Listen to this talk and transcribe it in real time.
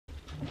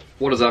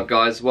What is up,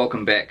 guys?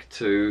 Welcome back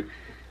to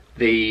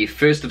the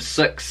first of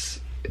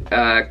 6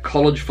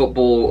 college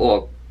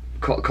football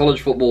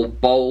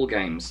bowl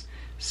games.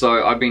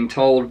 So I've been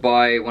told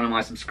by one of my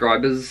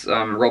subscribers,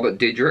 Robert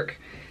Dedrick,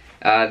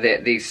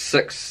 that the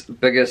 6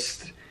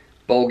 biggest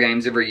bowl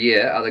games every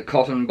year are the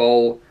Cotton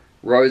Bowl,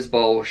 Rose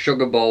Bowl,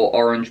 Sugar Bowl,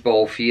 Orange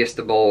Bowl,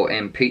 Fiesta Bowl,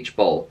 and Peach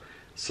Bowl.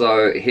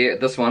 So here,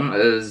 this one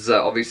is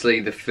obviously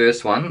the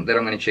first one that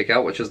I'm going to check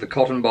out, which is the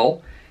Cotton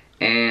Bowl.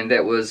 And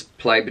that was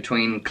played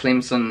between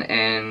Clemson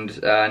and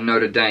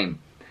Notre Dame.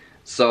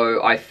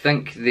 So I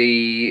think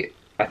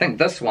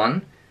this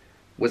one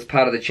was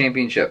part of the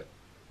championship.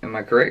 Am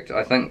I correct?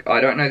 I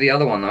don't know the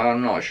other one though.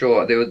 I'm not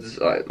sure. There was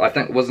I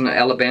think, wasn't it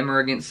Alabama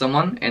against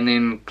someone, and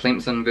then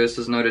Clemson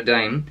versus Notre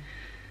Dame.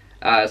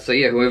 So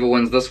yeah, whoever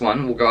wins this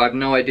one will go. I have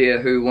no idea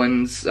who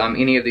wins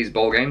any of these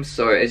bowl games.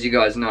 So as you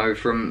guys know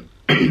from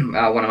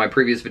one of my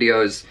previous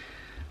videos,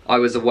 I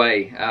was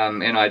away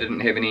and I didn't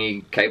have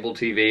any cable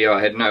TV.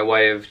 I had no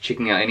way of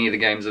checking out any of the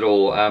games at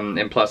all,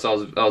 and plus I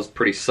was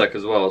pretty sick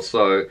as well,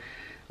 so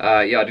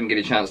yeah, I didn't get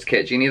a chance to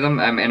catch any of them,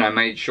 and I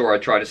made sure I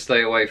tried to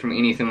stay away from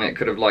anything that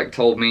could have like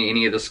told me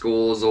any of the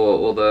scores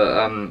or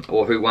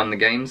who won the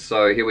games.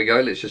 So here we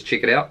go, let's just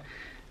check it out.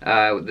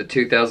 The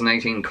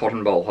 2018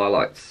 Cotton Bowl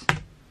highlights.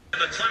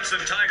 The Clemson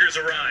Tigers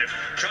arrive,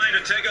 trying to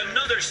take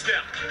another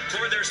step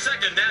toward their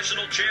second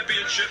national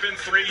championship in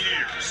 3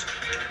 years.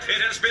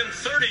 It has been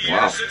 30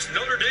 years since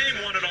Notre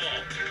Dame won it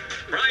all.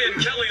 Brian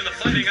Kelly and the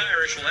Fighting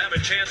Irish will have a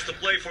chance to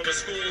play for the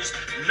school's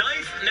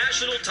 9th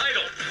national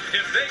title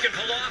if they can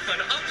pull off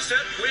an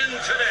upset win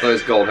today. Those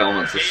gold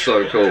helmets are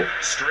so cool.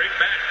 Straight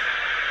back.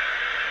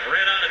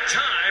 Ran out of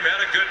time, had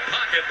a good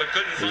pocket, but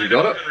couldn't find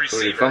an open receiver.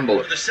 Or did he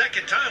fumble it? For the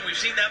second time we've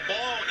seen that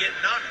ball get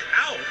knocked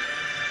out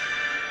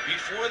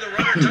before the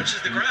runner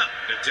touches the ground.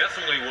 It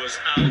definitely was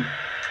out.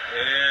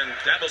 And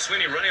Dabo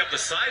Swinney running up the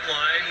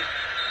sideline,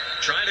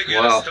 trying to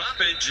get a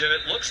stoppage, and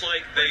it looks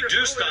like they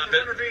do stop it. The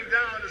runner being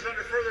down is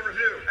under further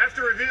review.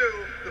 After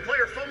review, the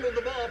player fumbled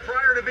the ball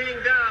prior to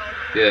being down.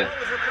 Yeah. The ball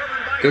was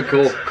recovered by Good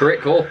call. Clemson.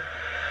 Correct call. A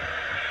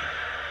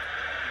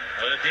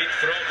deep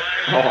throw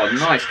by Oh,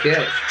 nice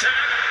catch.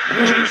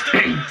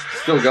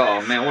 Still go.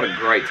 Oh, man, what a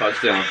great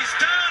touchdown. He's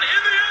down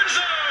in the end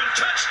zone.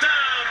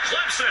 Touchdown,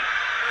 Clemson.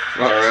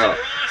 Right out.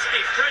 A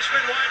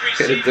freshman wide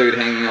Get receiver. a dude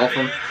hanging off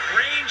him.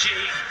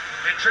 Rangy.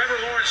 And Trevor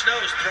Lawrence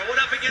knows. Throw it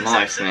up against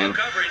Nice, that man.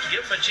 coverage.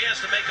 Give him a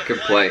chance to make a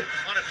Good play.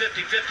 on a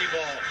 50-50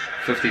 ball.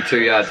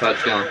 52-yard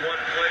touchdown. Number 1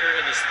 player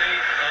in the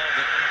state of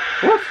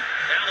What?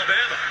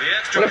 Alabama. The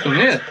extra What happened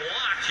point is there?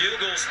 blocked.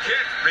 Hugel's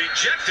kick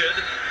rejected.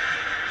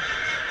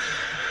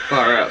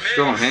 Far out.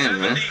 Strong hands,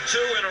 man. 72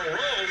 in a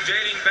row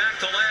dating back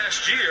to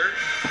last year.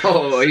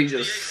 Oh, he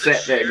just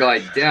sat that guy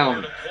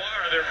down.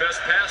 Their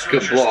best pass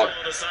Good block.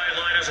 on the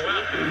sideline as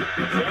well.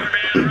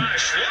 4-man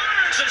rush.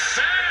 Lawrence is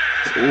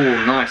sacked.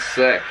 Ooh, nice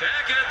sack.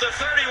 Back at the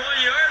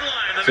 31-yard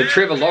line. So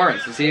Trevor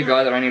Lawrence, is he a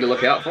guy that I need to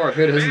look out for? I've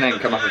heard his name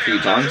come up a few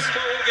times.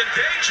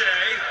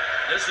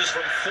 This is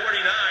from 49,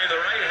 the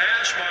right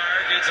hash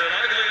mark. It's an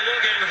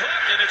ugly-looking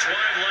hook, and it's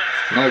wide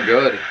left. No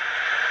good.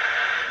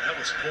 That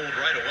was pulled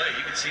right away.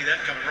 You can see that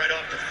coming right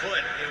off the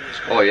foot. It was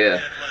Oh, yeah.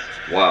 dead left.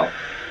 Wow.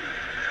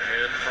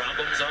 And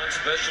problems on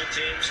special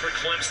teams for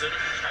Clemson.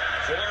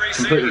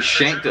 Completely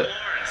shanked it.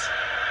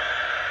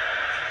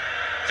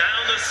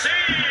 Down the seam,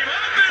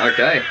 open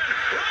Okay.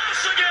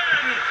 Ross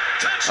again.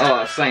 Touchdown,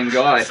 Oh, same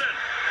guy. Clemson.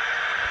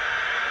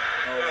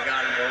 Oh, they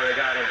got him. Oh, they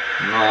got him.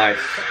 Nice.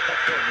 Oh,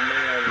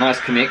 man. Nice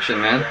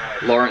connection, man.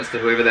 Lawrence to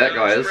whoever that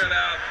guy is. Spread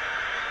out.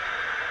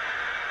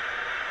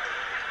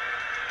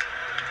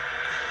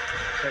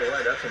 Hey,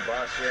 what? That's a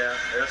bust, yeah.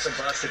 That's a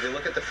bust. If you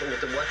look at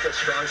what the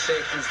strong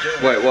safety's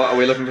doing. Wait, what? Are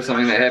we looking for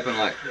something that happened?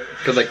 Like,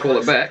 could they call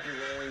it back?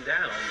 Rolling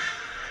down.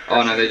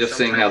 Oh no, they're just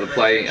seeing how the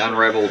play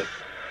unraveled.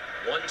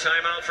 One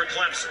timeout for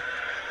Clemson.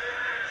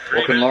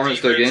 What can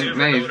Lawrence do again?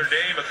 Man,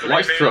 he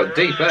likes to throw it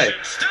deep, eh?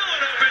 Still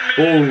an open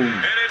Boom. man.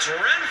 And it's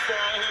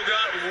Renfro who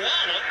got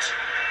walloped.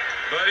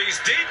 But he's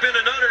deep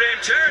into Notre Dame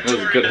territory. That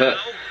was a good hit.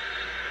 now.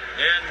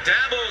 And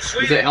Dabo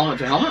Swinney Is that helmet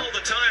to helmet? called the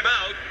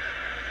timeout.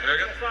 They're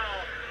gonna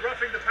Foul,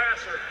 roughing the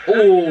passer. Oh.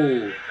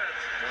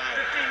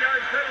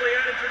 15-yard penalty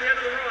added to the end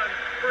of the run.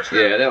 First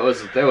Yeah, that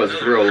was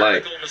real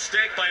late. critical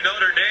mistake by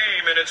Notre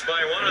Dame, and it's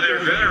by one of their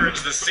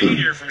veterans, the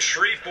senior from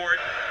Shreveport.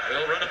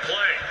 They'll run a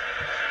play.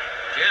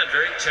 Again,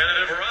 very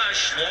tentative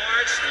rush.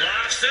 Lawrence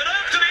lofts it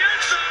up to the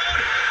end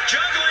zone.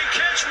 Juggling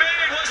catch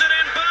made. Was it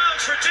in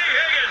bounds for T.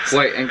 Higgins?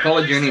 Wait, in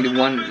college you only need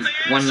one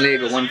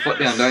leg or 1 foot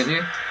down, don't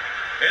you?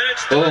 And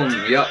it's Boom,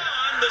 yep.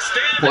 The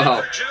stand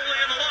Wow. for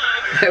Julian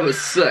Love. That was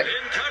sick.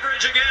 In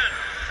coverage again.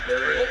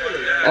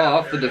 Oh,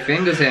 off the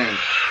defender's hand.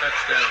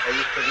 touchdown. Are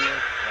you kidding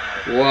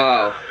me?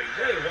 Wow.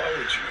 Hey, why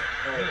would you?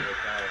 Holy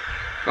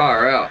cow.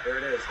 Far out. There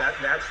it is. That's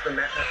the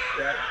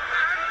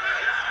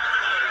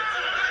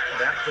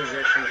that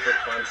position for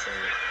Clemson.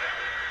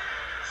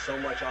 So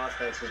much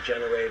offense is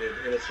generated,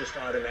 and it's just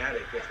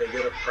automatic. If they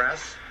get a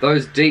press,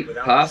 Those deep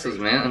passes,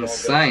 man,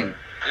 insane.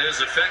 It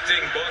is affecting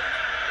Book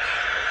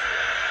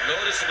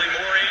noticeably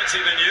more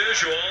antsy than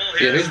usual.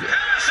 Yeah, His who's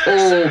pass all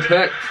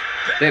intercepted. picked?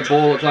 That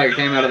ball looked like it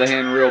came out of the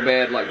hand real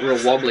bad, like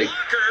real wobbly.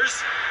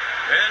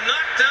 And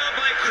knocked down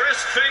by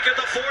Chris Fink at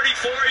the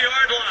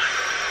 44-yard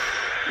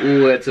line.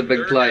 Ooh, that's a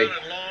big play.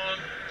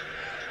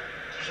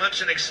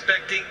 Clemson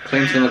expecting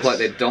Clemson look like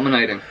they're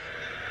dominating.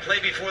 Play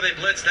before they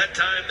blitzed. That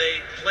time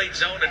they played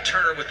zone and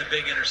Turner with the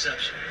big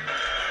interception.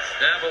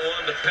 Dabble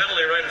won the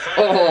penalty right in front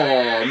of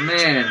Oh,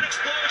 man.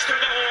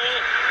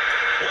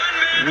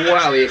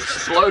 Wow, he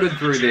exploded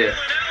through there.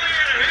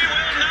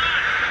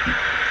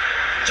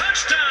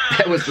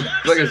 That was the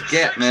biggest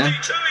gap, man.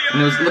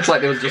 And it looked like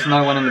there was just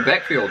no one in the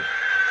backfield.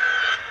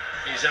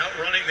 He's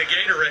outrunning the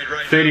Gatorade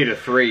right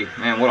 30-3.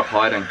 Man, what a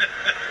hiding.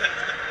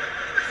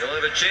 He'll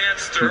have a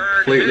chance to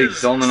earn Completely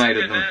his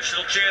dominated second them.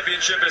 national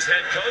championship as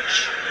head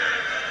coach.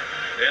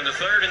 And the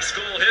third in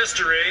school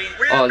history.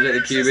 Oh, is that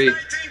the QB?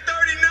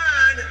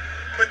 1939,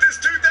 but this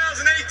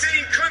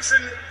 2018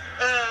 Clemson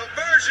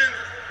version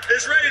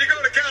is ready to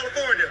go to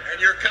California. And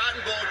your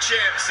Cotton Bowl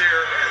champs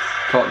here.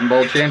 Cotton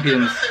Bowl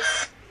champions.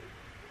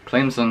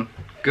 Clemson.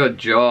 Good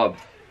job.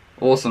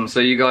 Awesome. So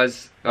you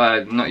guys,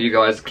 not you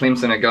guys,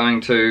 Clemson are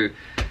going to,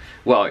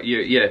 well,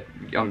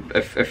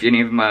 if any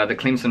of the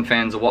Clemson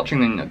fans are watching,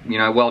 then, you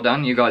know, well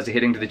done. You guys are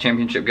heading to the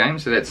championship game,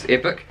 so that's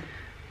epic.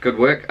 Good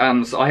work.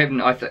 So I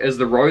haven't, is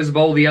the Rose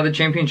Bowl the other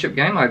championship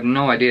game? I have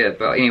no idea.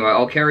 But anyway,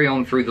 I'll carry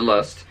on through the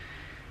list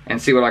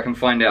and see what I can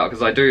find out,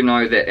 because I do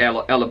know that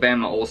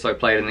Alabama also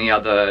played in the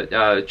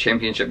other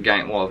championship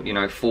game, well, you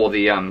know, for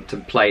the,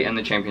 to play in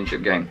the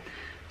championship game.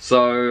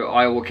 So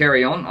I will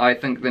carry on. I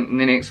think the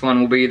next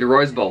one will be the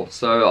Rose Bowl.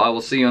 So I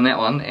will see you on that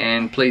one.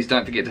 And please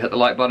don't forget to hit the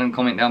like button,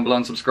 comment down below,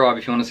 and subscribe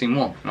if you want to see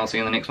more. And I'll see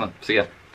you in the next one. See ya.